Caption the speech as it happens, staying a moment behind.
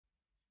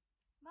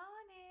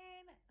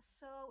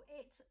So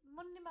it's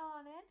Monday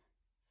morning.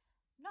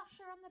 Not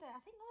sure on the day.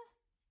 I think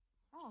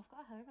oh, I've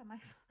got a hair on my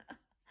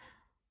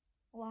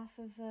life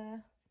of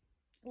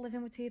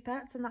living with two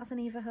pets, and that's an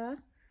Eva hair.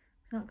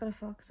 It's not gonna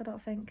focus, I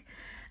don't think.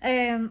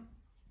 I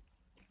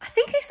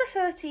think it's the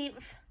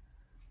 13th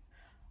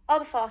or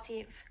the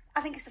 14th.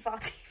 I think it's the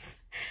 14th.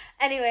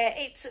 Anyway,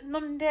 it's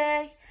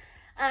Monday,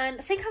 and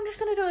I think I'm just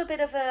gonna do a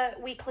bit of a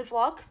weekly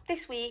vlog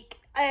this week.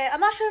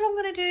 I'm not sure if I'm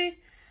gonna do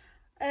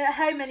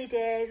how many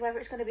days, whether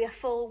it's going to be a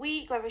full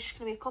week, whether it's just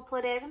going to be a couple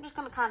of days. I'm just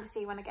going to kind of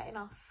see when I get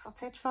enough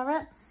footage for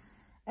it.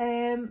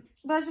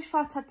 But I just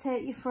thought I'd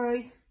take you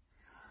through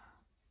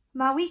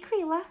my week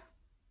really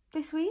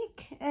this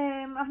week.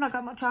 I've not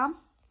got much on,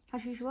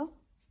 as usual.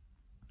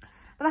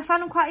 But I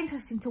find them quite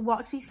interesting to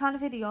watch these kind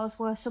of videos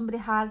where somebody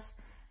has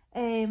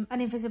an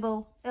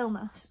invisible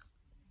illness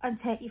and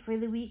take you through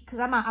the week. Because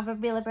I might have a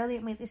really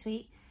brilliant week this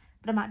week,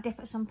 but I might dip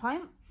at some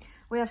point.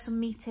 We have some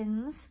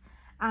meetings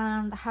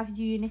and I have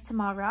uni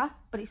tomorrow,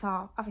 but it's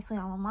all obviously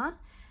all online.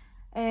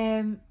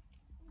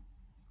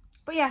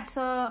 But yeah,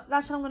 so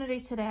that's what I'm going to do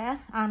today,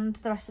 and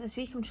the rest of this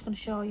week I'm just going to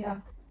show you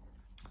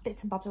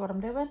bits and bobs of what I'm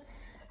doing.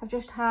 I've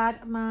just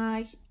had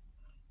my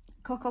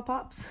Cocoa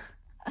Pops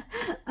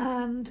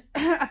and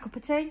a cup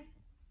of tea,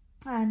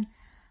 and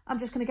I'm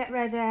just going to get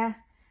ready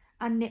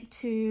and nip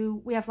to,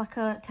 we have like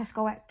a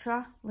Tesco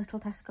Extra, little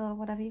Tesco,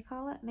 whatever you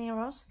call it, near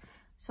us.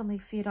 It's only a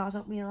few doors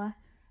up really.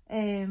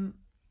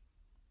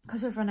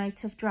 Because we've run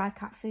out of dry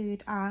cat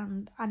food,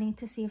 and I need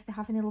to see if they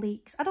have any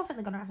leaks. I don't think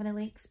they're going to have any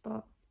leaks,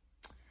 but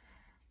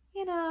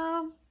you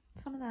know,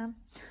 it's one of them.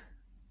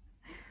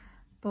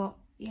 But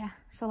yeah,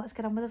 so let's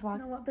get on with the vlog.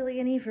 You know what Billy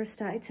and Eva have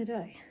started to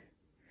do?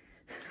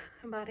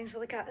 I'm hiding so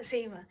they can't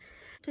see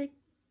me.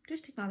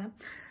 Just ignore them.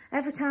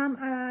 Every time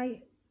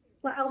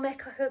I'll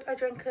make like a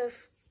drink of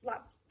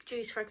like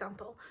juice, for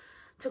example,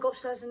 to go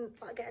upstairs and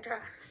like get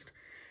dressed,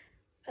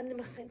 and they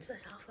must think to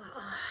themselves like,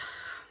 oh,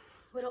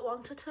 we don't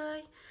want a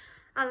tea.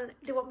 And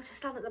they want me to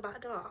stand at the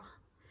back door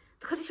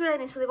because it's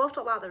raining, so they both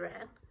don't like the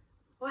rain.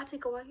 Why do they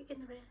go out in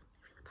the rain?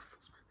 It really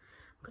baffles me.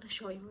 I'm going to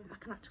show you if I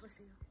can actually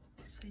see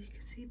them. So you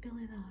can see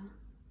Billy there.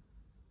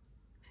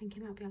 I think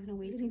he might be having a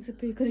wee. He needs a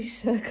poo because he's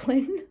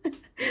circling.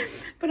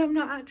 But I'm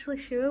not actually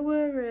sure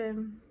where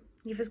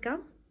Eva's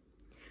gone.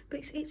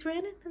 But it's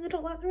raining and they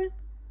don't like the rain.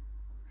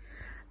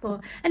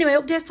 But anyway,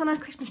 updates on our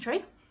Christmas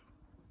tree.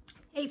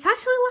 It's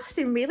actually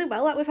lasting really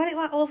well. Like, we've had it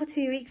like over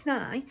 2 weeks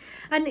now,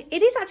 and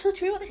it is actually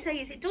true what they say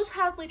is it does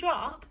hardly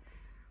drop.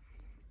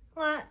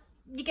 Like,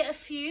 you get a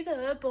few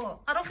there,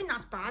 but I don't think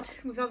that's bad.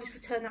 We've obviously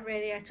turned that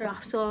radiator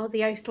off, so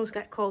the house does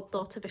get cold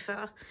though, to be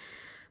fair.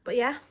 But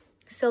yeah,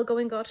 still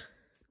going good.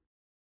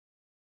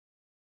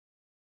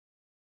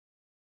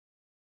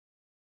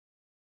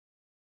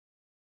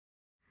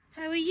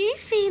 How are you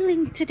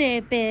feeling today,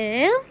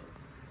 Bill?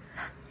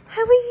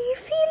 How are you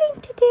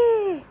feeling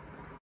today?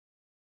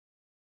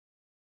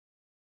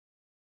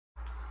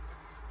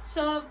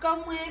 So I've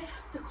gone with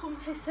the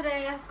comfies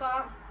today. I've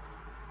got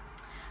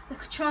the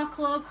Couture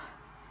Club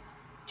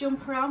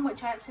jumper on,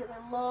 which I absolutely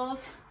love.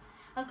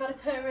 I've got a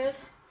pair of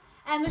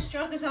Emma's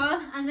joggers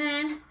on, and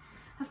then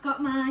I've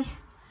got my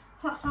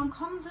platform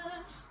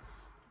Converse.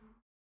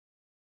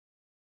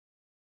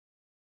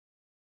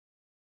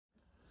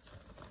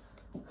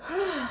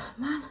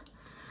 Man.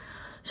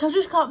 So I've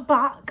just got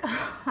back.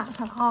 That's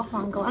a half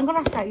angle. I'm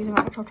going to start using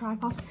my actual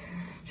tripod.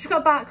 Just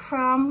got back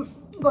from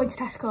going to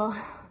Tesco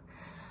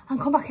and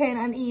come back in,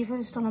 and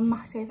Eva's done a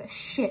massive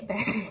shit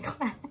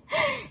basically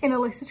in a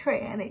litter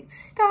tray, and it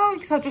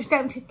stinks. So I just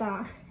emptied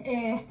that.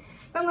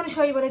 But I'm going to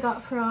show you what I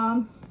got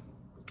from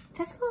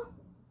Tesco.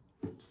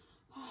 Oh,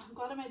 I'm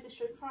glad I made this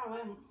drink before I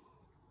went.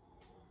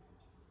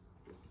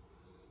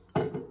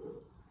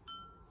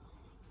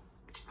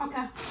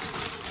 Okay,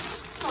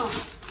 so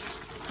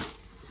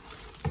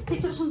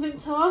picked up some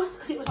Vimto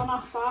because it was on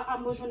offer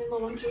and was running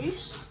low on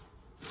juice.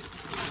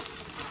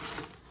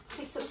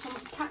 Picked up some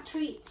cat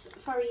treats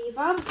for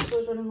Eva because I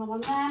was running low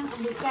on them,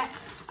 and we get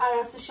our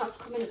Asda shop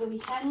coming at the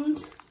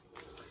weekend.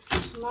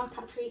 Some more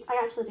cat treats. I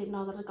actually didn't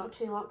know that I got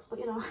 2 lots, but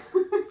you know.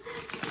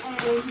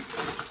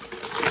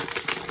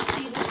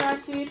 Eva's dry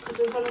food because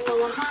we were running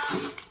low on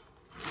that.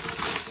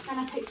 Then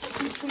I picked up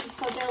some treats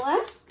for Billy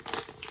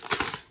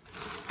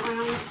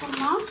and some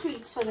more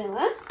treats for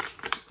Billy,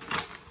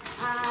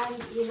 and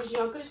Eva's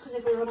yogurts because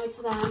if we run out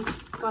of them,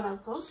 God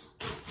help us.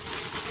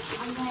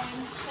 And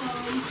then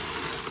some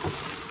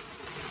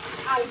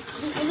ice,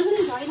 because we've really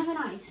been enjoying having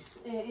ice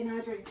in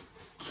our drinks.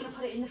 I'm going to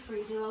put it in the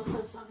freezer though,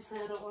 because obviously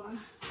I don't want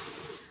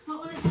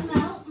it to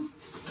melt.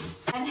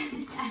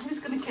 And Emma's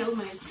going to kill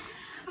me.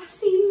 I've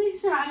seen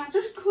this, right, and I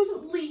just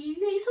couldn't leave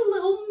it. It's a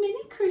little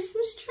mini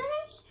Christmas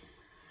tree.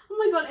 Oh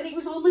my god, and it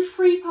was only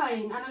 £3,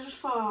 and I just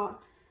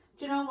thought,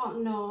 do you know what,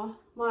 no,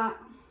 like,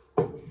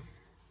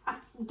 I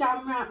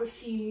damn right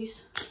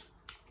refuse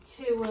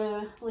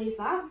to leave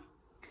that.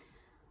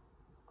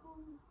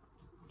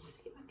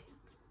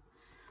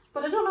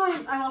 But I don't know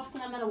how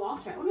often I'm going to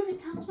water it. I wonder if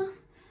it tells me.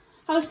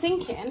 I was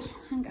thinking,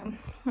 hang on,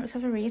 let's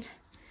have a read.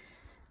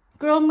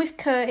 Grown with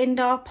care,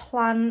 indoor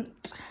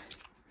plant.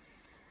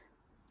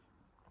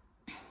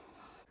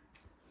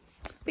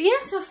 But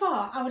yeah, so I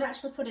thought I would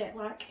actually put it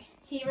like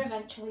here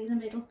eventually in the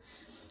middle,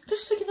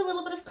 just to give a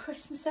little bit of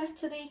Christmassy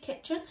to the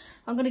kitchen.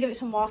 I'm going to give it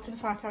some water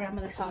before I carry on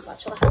with this house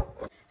actually. I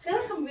feel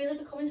like I'm really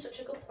becoming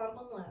such a good plant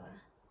mum lately.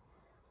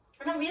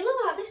 And I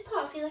really like this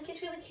part. I feel like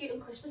it's really cute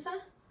and Christmassy.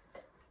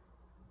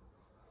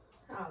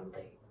 Oh,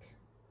 look.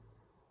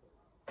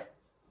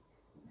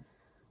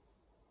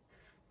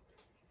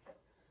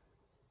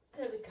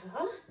 There we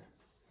go.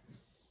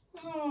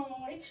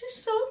 Oh, it's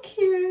just so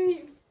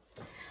cute.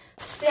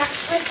 They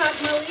actually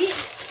have my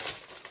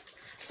leeks,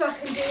 so I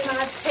can do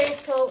my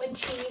potato and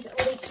cheese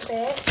leek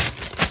bake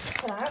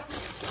for that.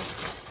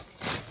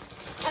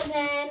 And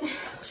then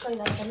I'll show you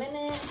that in a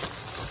minute.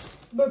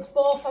 We're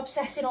both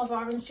obsessing over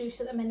orange juice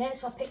at the minute,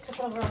 so I picked up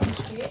another orange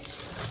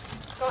juice.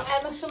 Got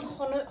Emma some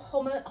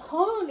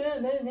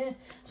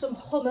some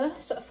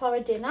hummus for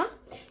a dinner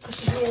because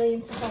she's really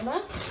into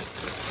hummus.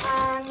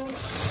 And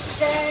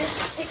then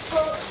I picked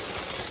up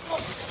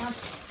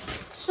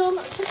some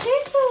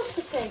potatoes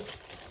for tea.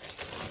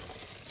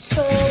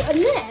 So, and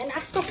then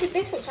I spotted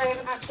this, which I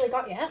haven't actually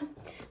got yet,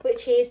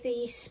 which is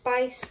the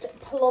spiced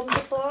plum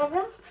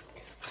flora.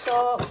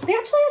 So they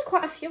actually had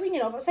quite a few in,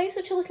 you know, but say it's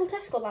such a little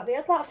Tesco, like they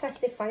had like a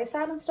festive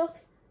fireside and stuff.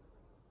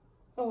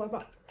 Oh, what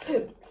about?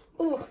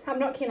 Oh, I'm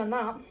not keen on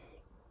that.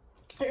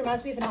 It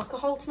reminds me of an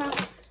alcohol smell.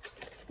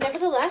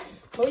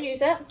 Nevertheless, we'll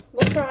use it.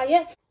 We'll try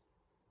it.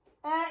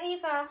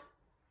 Eva,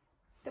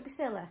 don't be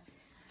silly.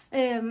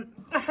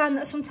 I find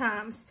that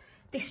sometimes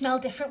they smell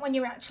different when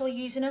you're actually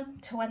using them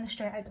to when they're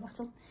straight out of the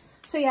bottle.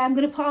 So yeah, I'm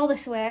going to put all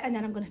this away and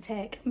then I'm going to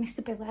take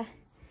Mr. Billy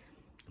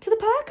to the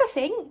park, I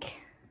think.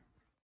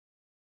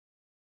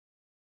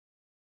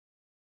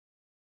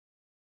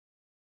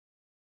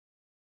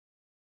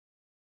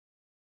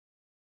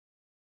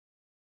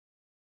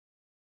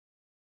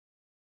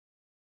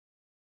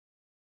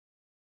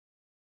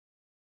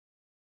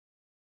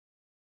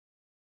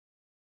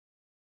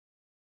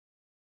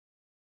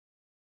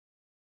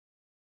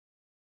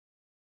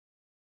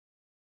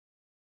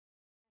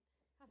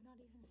 I've not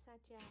even said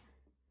yet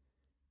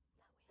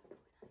that we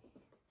are going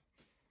out.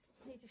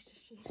 He just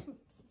assumes.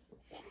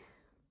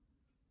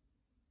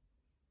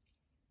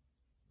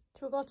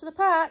 Shall we go to the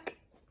park?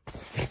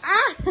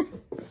 Ah!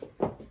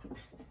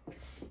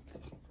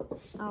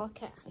 Oh,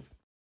 okay.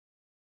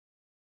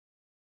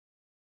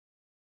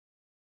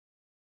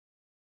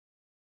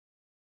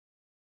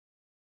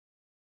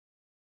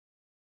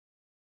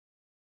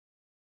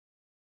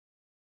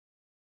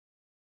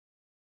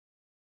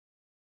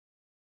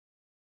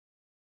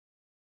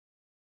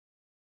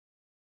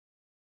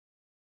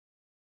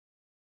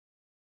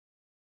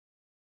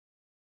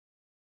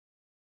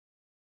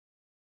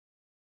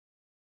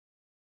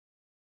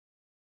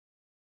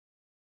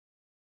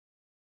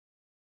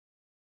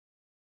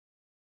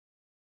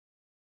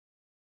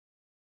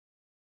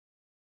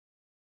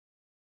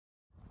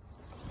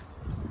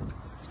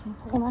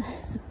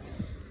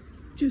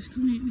 Just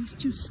coming out, it's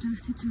just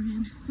started to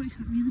rain, but it's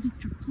like really big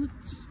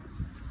droplets.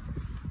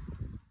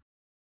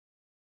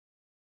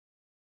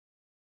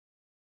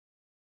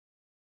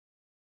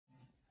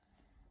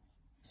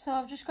 So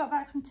I've just got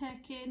back from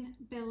taking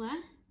Billy,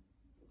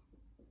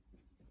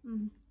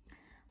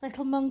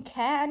 little monkey,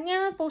 and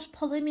yeah, both's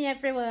pulling me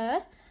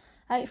everywhere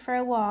out for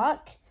a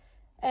walk.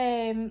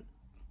 And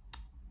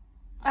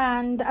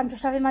I'm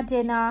just having my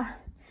dinner,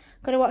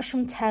 gonna watch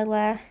some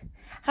telly,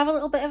 have a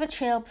little bit of a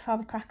chill before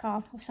we crack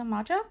on with some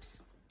more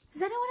jobs.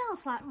 Does anyone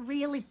else like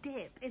really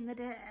dip in the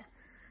day?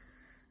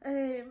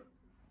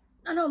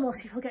 I know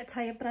most people get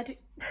tired, but I do.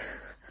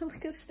 I'm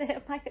like a state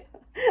of my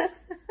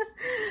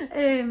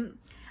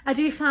I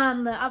do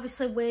find that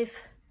obviously with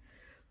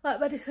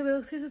like my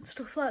disabilities and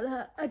stuff like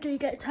that, I do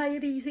get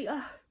tired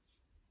easier,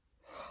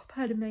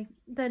 pardon me,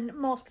 than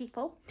most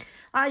people.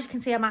 As you can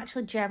see, I'm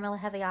actually generally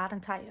heavy-eyed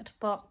and tired,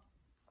 but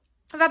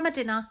I've had my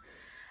dinner.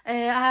 I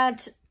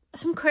had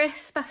some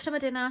crisp after my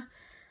dinner,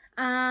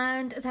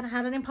 and then I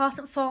had an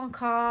important phone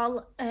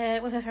call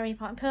with a very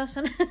important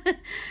person.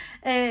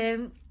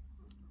 And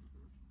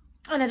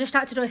I just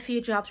had to do a few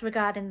jobs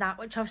regarding that,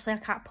 which obviously I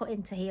can't put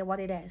into here what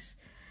it is.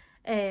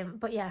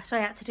 But yeah, so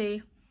I had to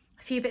do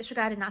a few bits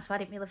regarding that, so I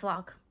didn't really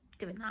vlog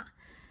doing that.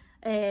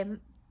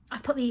 I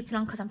put the heating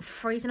on because I'm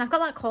freezing. I've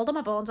got like cold on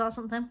my bones or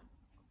something.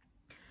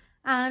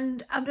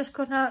 And I'm just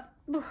gonna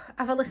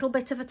have a little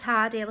bit of a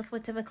tidy, a little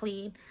bit of a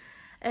clean.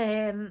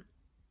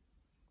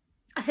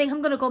 I think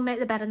I'm gonna go make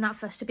the bed and that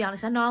first, to be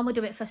honest. I normally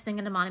do it first thing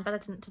in the morning, but I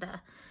didn't today.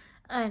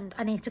 And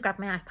I need to grab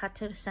my iPad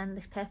to send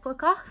this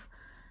paperwork off.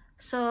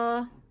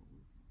 So,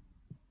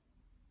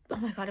 oh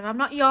my god, if I'm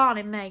not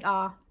yawning, mate,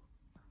 or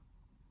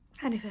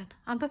anything,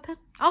 I'm prepared.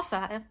 I'll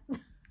fight him.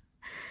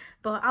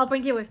 But I'll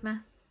bring you with me.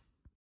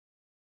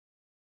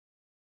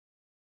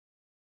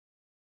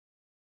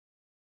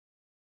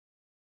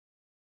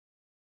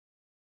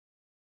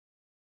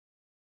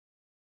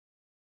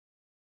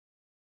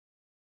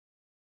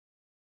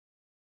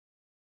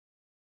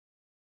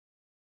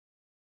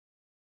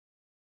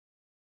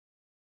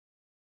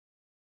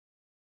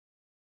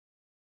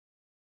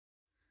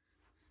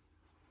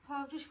 So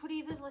I've just put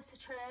Eva's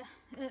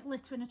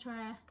litter in a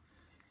tray.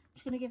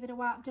 Just going to give it a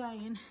wipe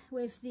down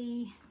with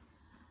the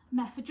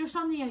method just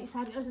on the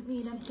outside. It doesn't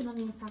need anything on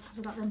the inside because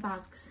I've got them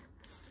bags.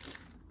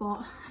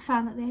 But I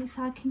find that the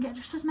outside can get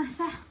just as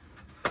messy.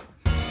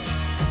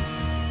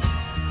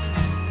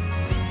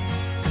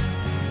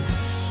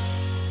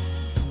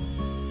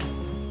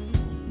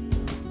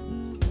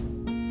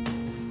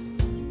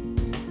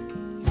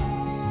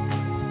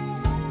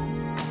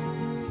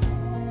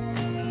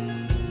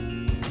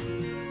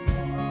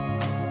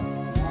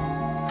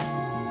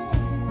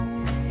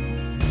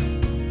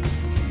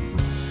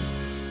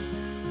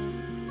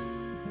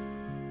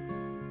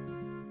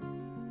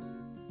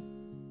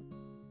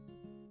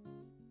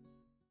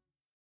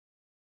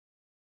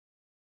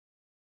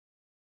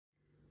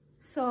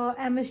 So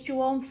Emma's due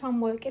home from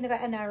work in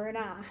about an hour and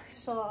a half.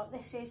 So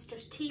this is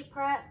just tea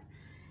prep.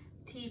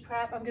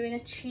 I'm doing a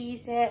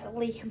cheesy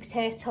leek and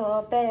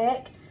potato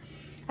bake.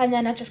 And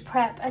then I just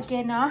prep a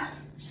dinner.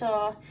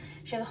 So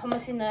she has a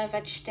hummus in there,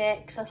 veg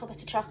sticks, a little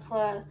bit of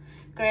chocolate,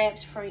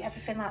 grapes, fruit,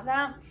 everything like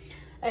that.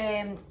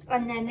 And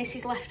then this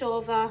is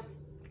leftover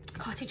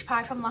cottage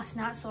pie from last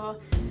night.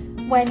 So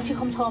when she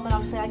comes home and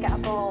obviously I get her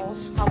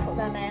bowls, I'll put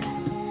them in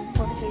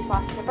with the 2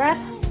 slices of bread.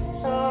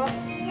 So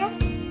yeah.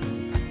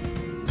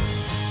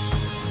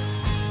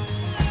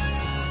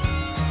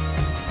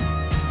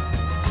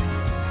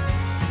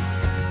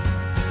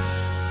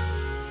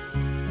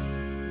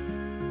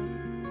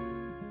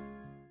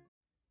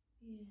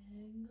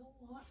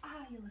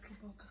 You little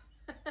bug.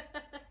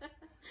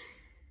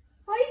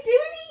 What are you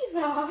doing,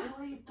 Eva? What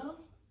are you done?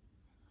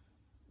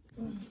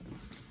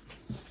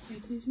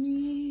 It is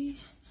me.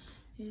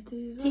 It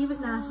is. Tea was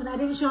nice, but I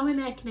didn't show me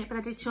making it, but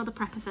I did show the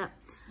prep of it.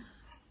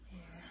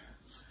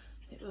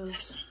 Yeah, it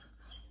was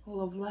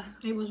lovely.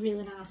 It was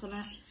really nice, wasn't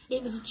it?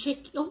 It was a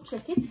chicken.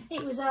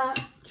 It was a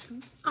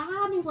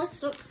my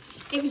legs up.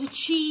 It was a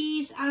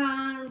cheese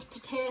and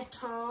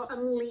potato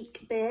and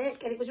leek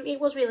bake, and it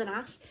was really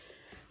nice.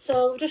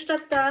 So we've just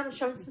had that, I'm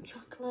showing some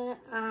chocolate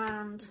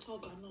and... It's all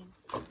gone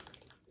now.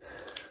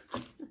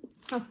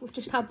 Oh, we've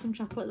just had some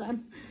chocolate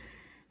then.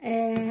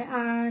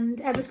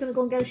 And Emma's going to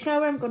go and get a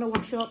shower, I'm going to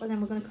wash up, and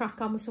then we're going to crack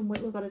on with some work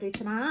we've got to do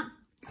tonight.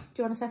 Do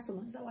you want to say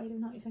something? Is that why you're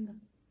doing that with your finger?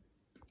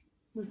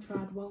 We've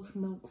tried Welsh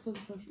milk for the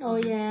first time. Oh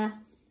yeah.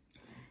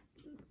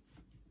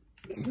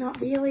 It's not a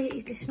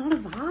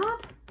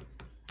vibe.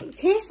 It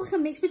tastes like a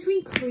mix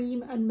between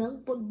cream and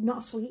milk, but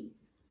not sweet.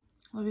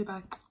 Love you,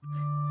 bye.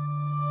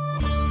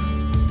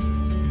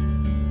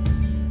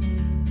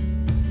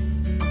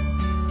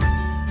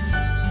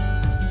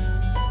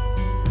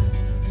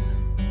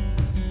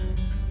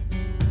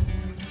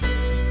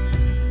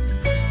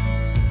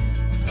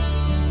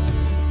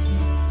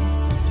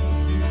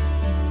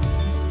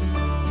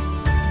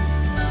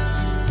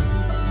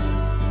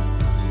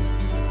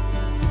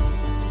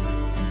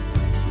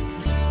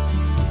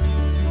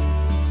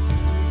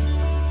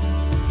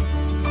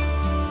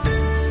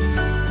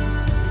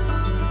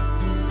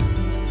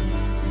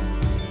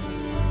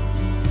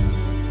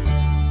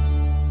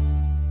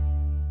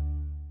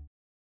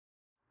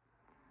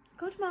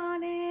 Good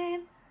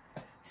morning.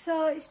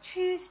 So it's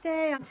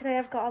Tuesday and today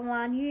I've got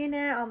online uni,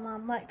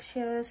 online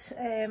lectures.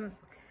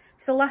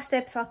 It's the last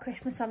day before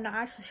Christmas, so I'm not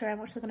actually sure how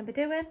much they're going to be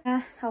doing.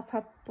 I'll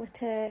probably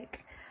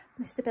take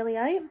Mr. Billy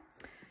out.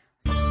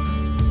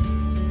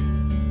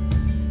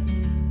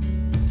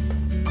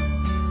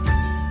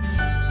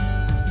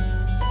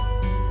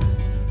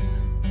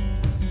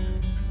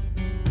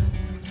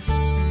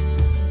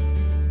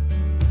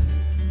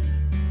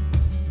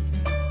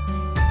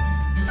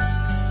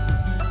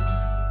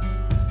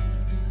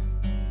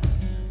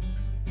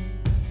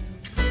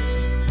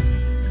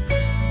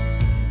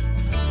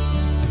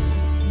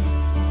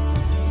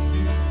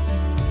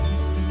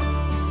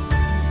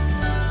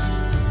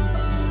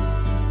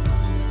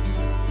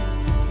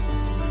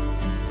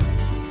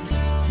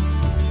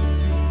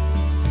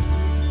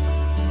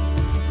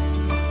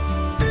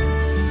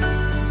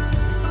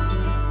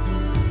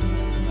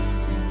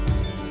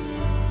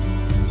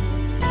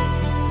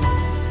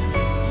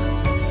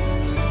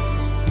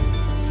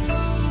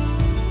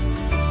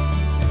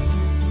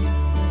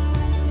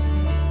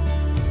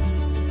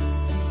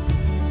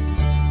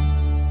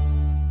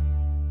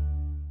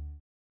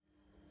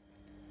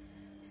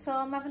 So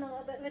I'm having a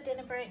little bit of a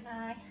dinner break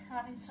now. I'm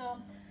having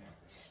some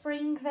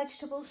spring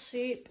vegetable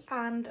soup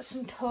and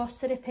some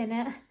toast to dip in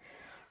it.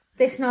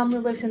 This normally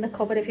lives in the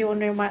cupboard if you're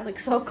wondering why it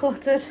looks so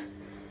cluttered.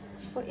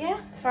 But yeah,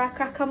 before I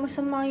crack on with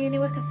some more uni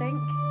work I think.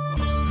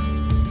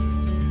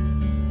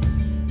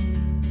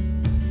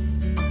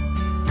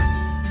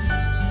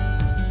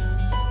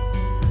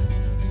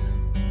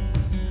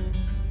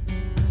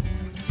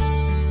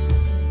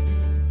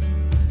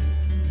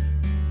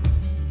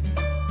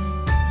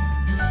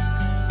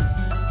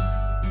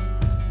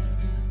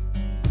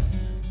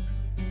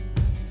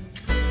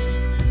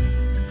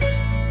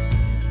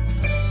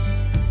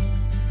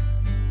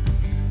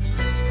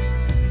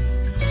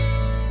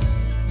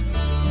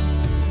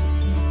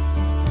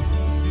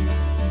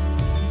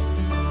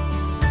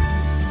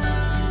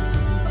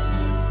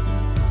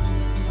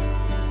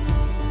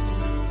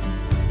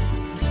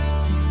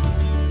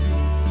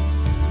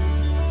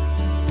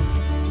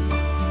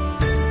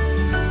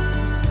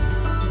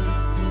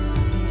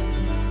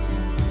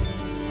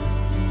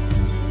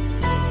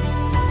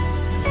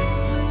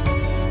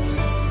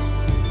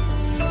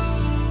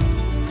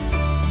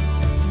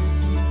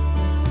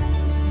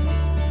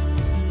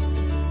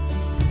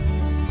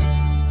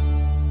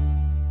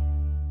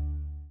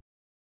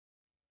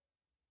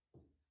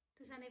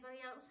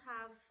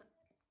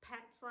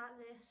 like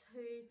this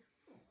who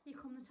you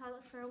come to the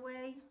toilet for a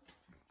wee.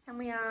 And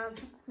we have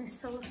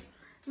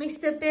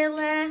Mr.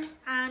 Billy,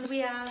 and we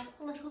have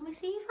little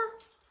Miss Eva.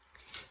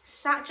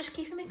 Sat just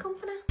keeping me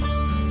company.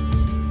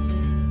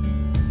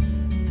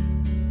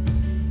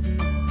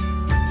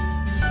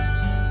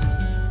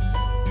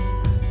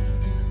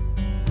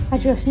 I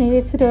just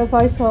needed to do a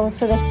voiceover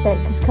for this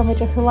bit because can we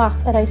just laugh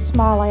at how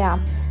small I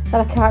am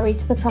that I can't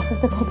reach the top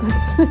of the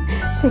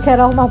cupboards to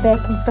get all my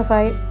bake and stuff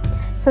out.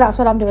 So that's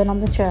what I'm doing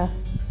on the chair.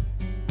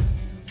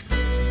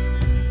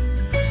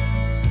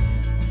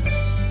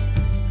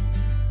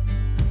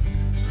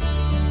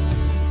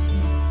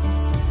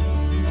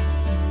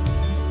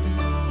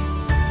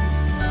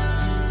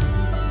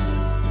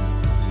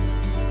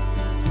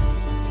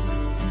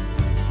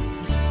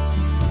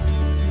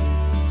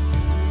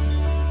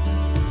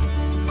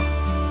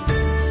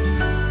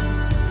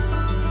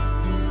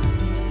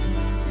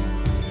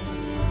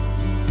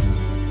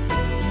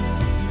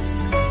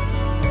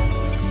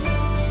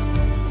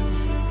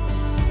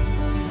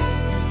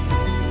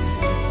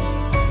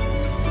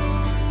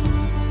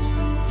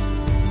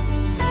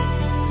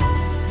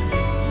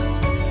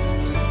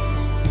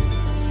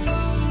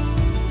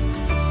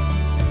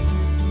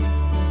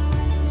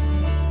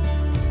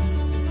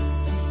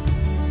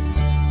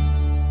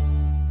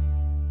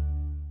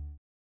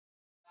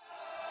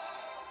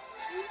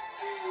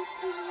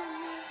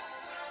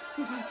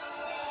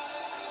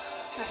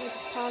 Right, we'll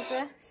just pause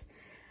this.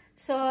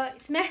 So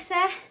it's messy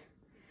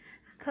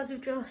because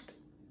we've just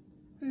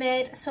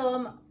made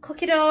some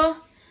cookie dough.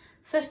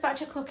 First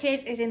batch of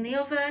cookies is in the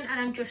oven and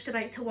I'm just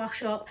about to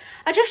wash up.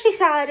 I just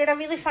decided I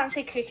really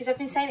fancy cookies. I've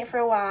been saying it for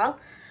a while.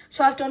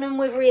 So I've done them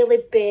with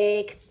really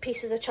big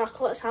pieces of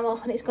chocolate, so I'm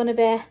hoping it's going to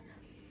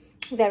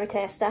be very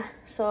tasty.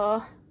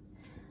 So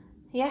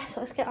yes,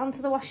 let's get on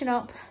to the washing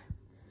up.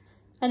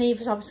 And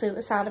Eva's obviously at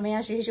the side of me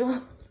as usual.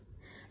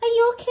 Are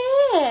you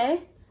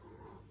okay?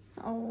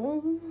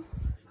 Oh,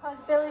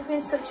 because Billy's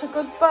been such a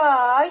good boy,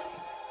 I'm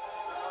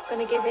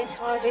going to give him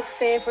some of his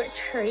favourite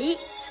treat.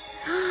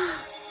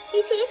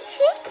 Is it a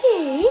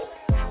chicken?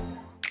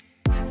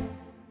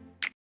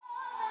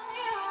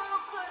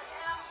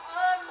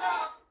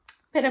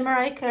 Bit of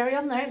Mariah Carey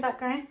on there in the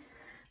background.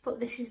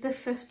 But this is the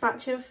first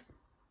batch of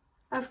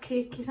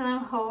cookies and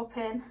I'm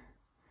hoping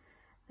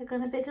they're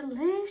going to be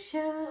delicious.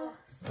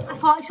 I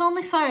thought it's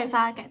only fair if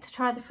I get to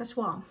try the first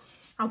one.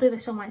 I'll do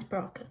this one when it's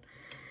broken.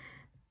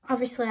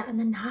 Obviously, and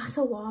the nice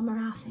are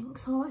warmer, I think.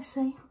 So let's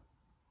see.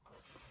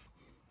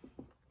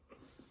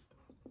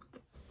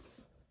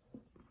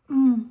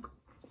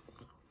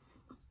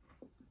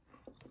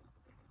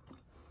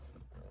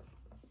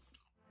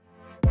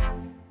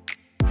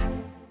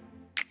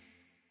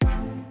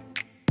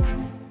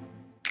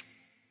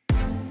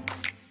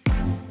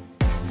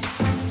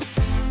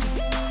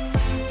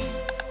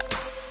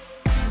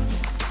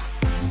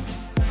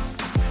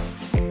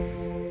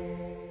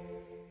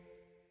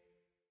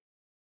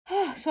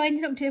 So I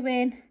ended up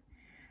doing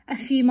a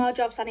few more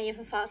jobs than I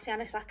even thought, to be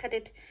honest. Like I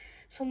did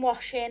some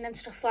washing and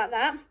stuff like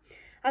that.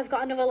 I've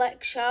got another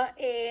lecture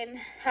in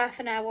half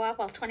an hour,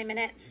 well 20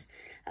 minutes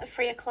at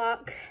 3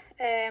 o'clock.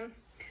 So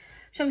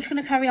I'm just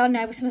going to carry on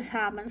now with some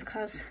assignments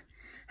because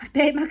I've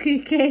baked my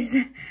cookies,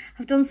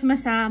 I've done some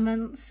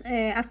assignments,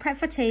 I've prepped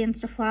for tea and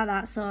stuff like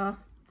that. So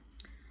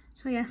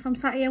yes, I'm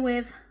sat here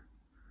with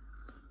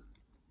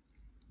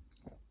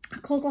a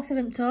cold glass of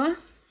Vimto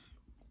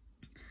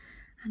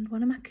and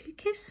one of my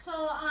cookies. So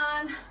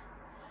I'm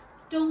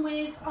done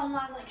with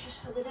online lectures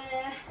for the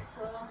day,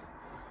 so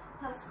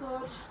that's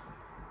good.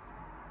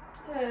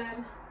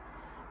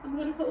 I'm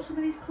going to put some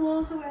of these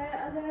clothes away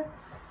and then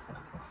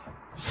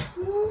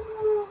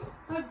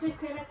I'm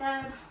dipping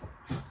again.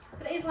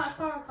 But it is like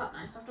 4 o'clock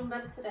now, so I've done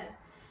better today.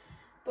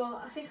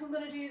 But I think I'm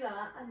going to do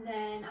that and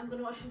then I'm going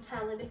to watch some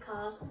telly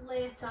because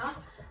later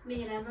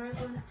me and Emma are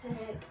going to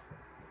take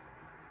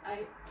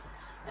out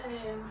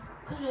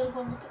because we're going to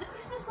go and look at the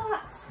Christmas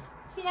lights.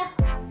 So yeah.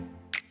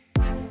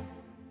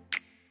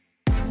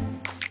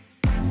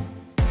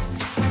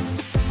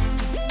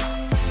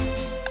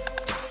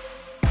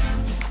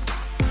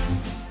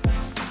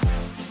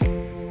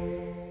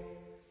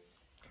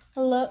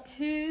 Look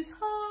who's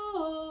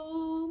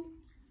home.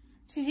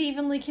 She's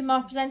even looking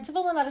more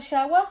presentable and had a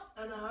shower.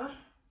 I know.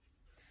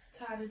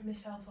 Tidied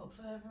myself up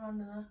for everyone,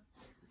 didn't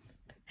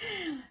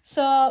I?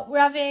 So we're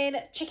having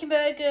chicken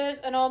burgers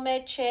and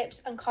homemade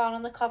chips and corn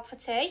on the cob for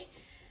tea.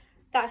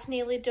 That's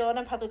nearly done.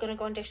 I'm probably going to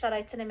go and dish that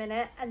out in a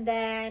minute. And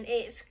then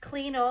it's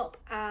clean up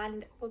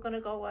and we're going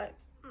to go out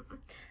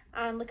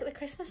and look at the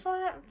Christmas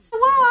lights.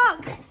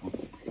 Look!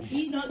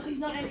 He's not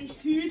eating his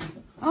food.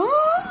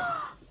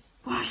 Oh!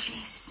 What's she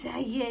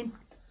saying?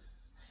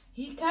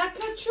 He can't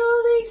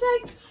control the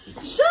exact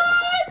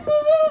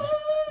excitement.